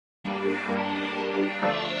Oh,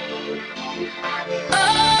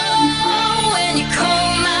 when you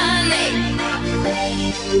call my name.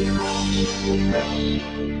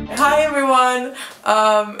 Hi everyone!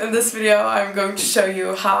 In this video I'm going to show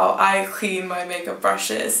you how I clean my makeup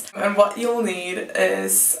brushes. And what you'll need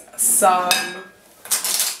is some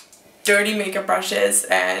dirty makeup brushes,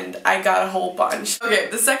 and I got a whole bunch. Okay,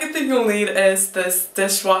 the second thing you'll need is this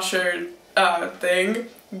dishwasher thing,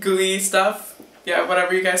 gooey stuff. Yeah,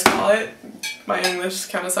 whatever you guys call it. My English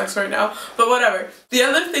kind of sucks right now, but whatever. The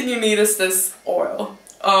other thing you need is this oil.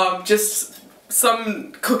 Just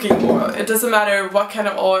some cooking oil. It doesn't matter what kind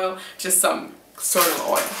of oil, just some sort of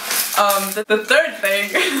oil. The third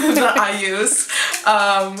thing that I use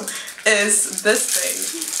is this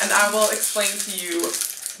thing, and I will explain to you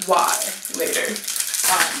why later.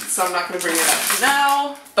 So I'm not going to bring it up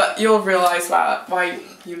now, but you'll realize why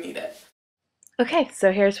you need it. Okay,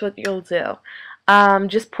 so here's what you'll do.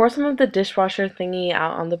 Just pour some of the dishwasher thingy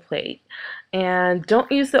out on the plate, and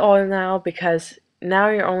don't use the oil now because now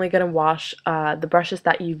you're only going to wash the brushes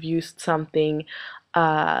that you've used something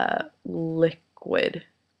liquid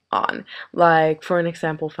on, like for an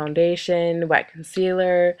example foundation, wet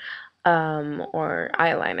concealer, or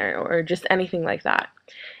eyeliner, or just anything like that.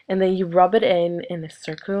 And then you rub it in a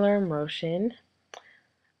circular motion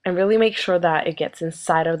and really make sure that it gets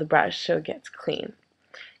inside of the brush so it gets clean.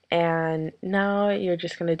 And now you're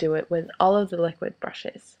just going to do it with all of the liquid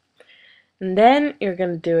brushes. And then you're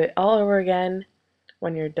going to do it all over again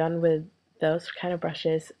when you're done with those kind of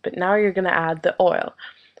brushes. But now you're going to add the oil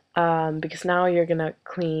because now you're going to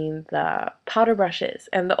clean the powder brushes.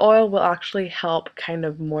 And the oil will actually help kind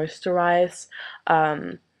of moisturize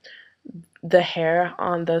the hair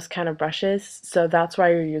on those kind of brushes, so that's why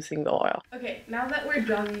you're using the oil. Okay, now that we're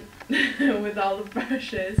done with all the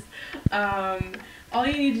brushes, all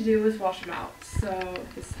you need to do is wash them out. So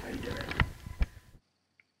this is how you do it.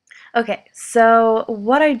 Okay, so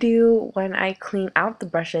what I do when I clean out the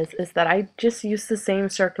brushes is that I just use the same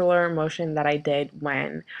circular motion that I did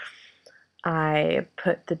when I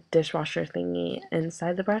put the dishwasher thingy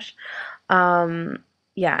inside the brush.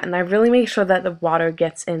 Yeah, and I really make sure that the water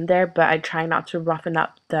gets in there, but I try not to roughen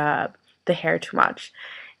up the hair too much.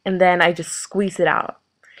 And then I just squeeze it out.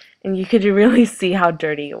 And you could really see how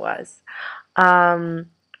dirty it was.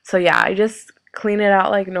 So yeah, I just clean it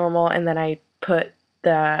out like normal, and then I put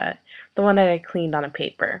the one that I cleaned on a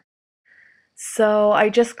paper. So I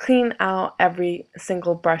just clean out every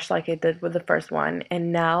single brush like I did with the first one,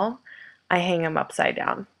 and now I hang them upside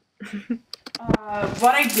down.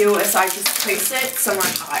 What I do is I just place it somewhere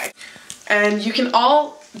high. And you can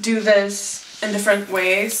all do this in different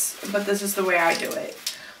ways, but this is the way I do it.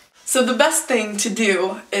 So the best thing to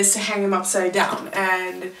do is to hang them upside down,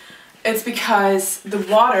 and it's because the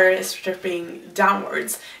water is dripping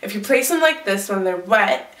downwards. If you place them like this when they're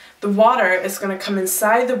wet, the water is going to come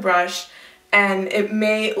inside the brush and it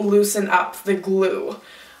may loosen up the glue,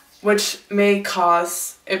 which may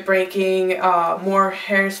cause it breaking, more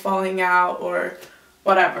hairs falling out, or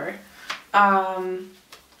whatever.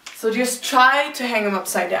 So just try to hang them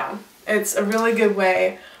upside down. It's a really good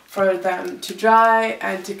way for them to dry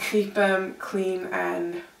and to keep them clean,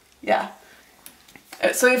 and yeah.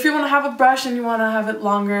 So if you want to have a brush and you want to have it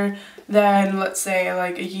longer than, let's say,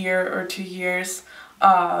 like a year or 2 years,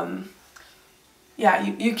 yeah,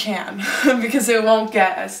 you can, because it won't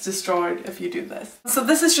get as destroyed if you do this. So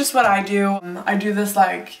this is just what I do. I do this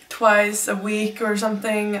like twice a week or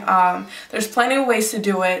something. There's plenty of ways to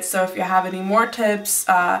do it, so if you have any more tips,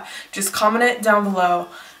 just comment it down below,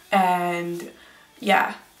 and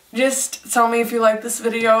yeah, just tell me if you like this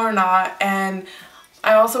video or not. And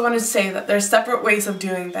I also want to say that there's separate ways of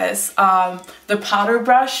doing this. The powder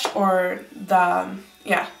brush, or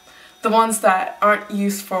the ones that aren't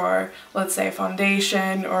used for, let's say,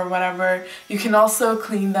 foundation or whatever, you can also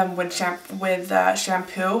clean them with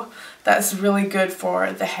shampoo. That's really good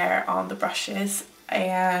for the hair on the brushes.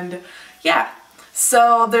 And yeah,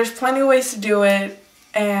 so there's plenty of ways to do it,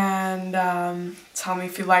 and tell me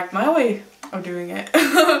if you like my way of doing it.